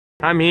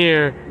I'm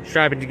here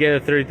strapping together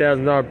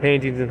 $30,000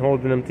 paintings and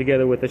holding them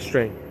together with a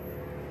string.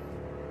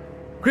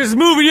 Chris is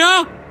moving,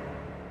 y'all!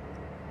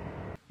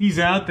 He's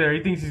out there.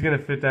 He thinks he's gonna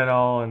fit that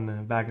all in the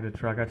back of the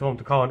truck. I told him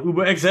to call an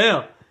Uber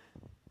XL.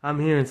 I'm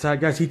here inside,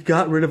 guys. He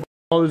got rid of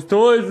all his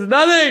toys. It's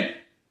nothing!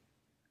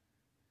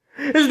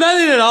 It's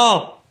nothing at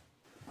all!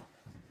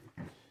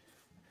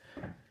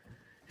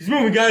 He's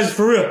moving, guys,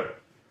 for real.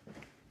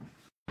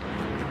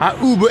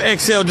 Our Uber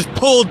XL just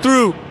pulled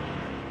through.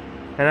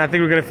 And I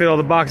think we're gonna fit all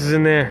the boxes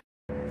in there.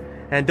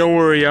 And don't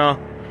worry, y'all.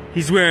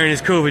 He's wearing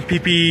his COVID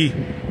PPE.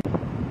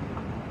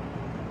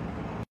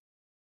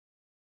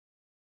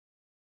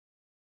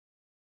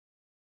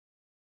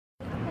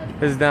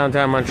 This is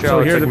downtown Montreal.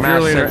 So here's the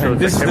Purelator, and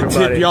this is the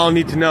tip y'all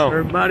need to know.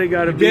 Everybody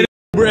gotta get an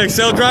Uber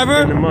XL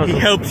driver. He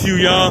helps you,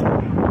 y'all.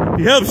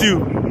 He helps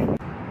you.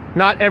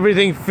 Not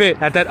everything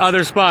fit at that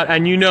other spot,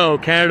 and you know,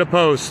 Canada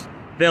Post,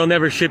 they'll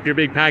never ship your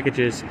big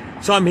packages.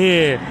 So I'm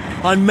here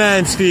on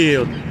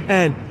Mansfield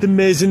and the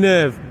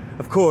Maisonneuve,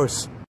 of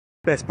course.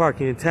 Best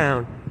parking in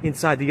town,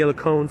 inside the yellow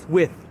cones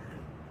with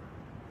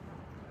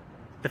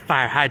the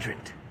fire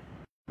hydrant.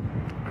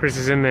 Chris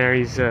is in there.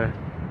 He's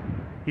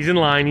in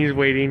line. He's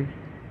waiting.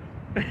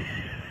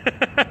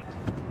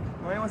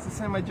 Why wants to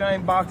send my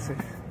giant boxes?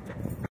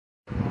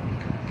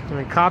 I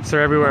mean, cops are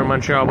everywhere in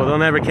Montreal, but they'll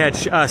never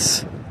catch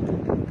us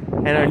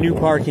and our new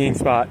parking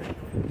spot.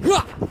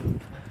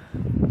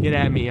 Get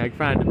at me. I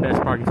find the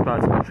best parking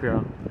spots in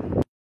Montreal.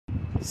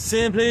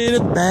 Simply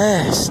the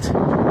best.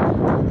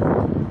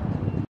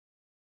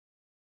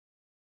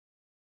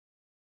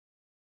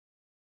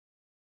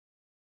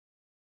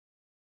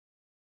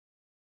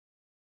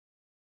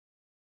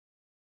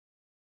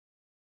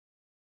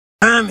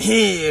 I'm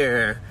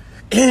here.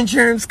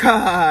 Insurance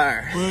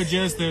car. We're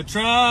just the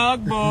truck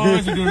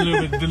boys. We're doing a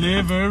little bit of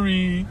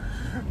delivery.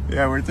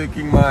 Yeah, we're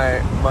taking my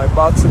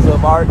boxes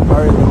of art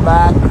are in the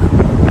back.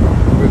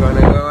 We're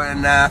gonna go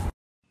and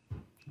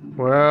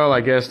Well, I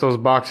guess those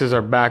boxes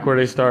are back where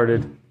they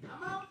started.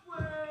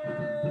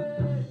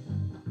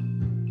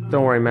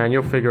 Don't worry, man.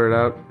 You'll figure it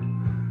out.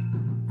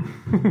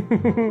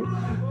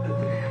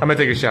 I'm gonna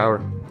take a shower.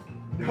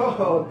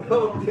 No,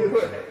 don't do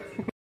it.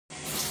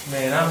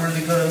 Man, I'm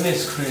really gonna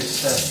miss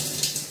Chris.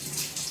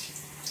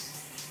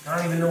 I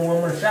don't even know when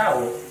I'm gonna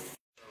shower.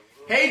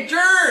 Hey,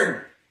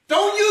 Germ!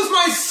 Don't use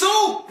my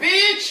soap,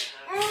 bitch!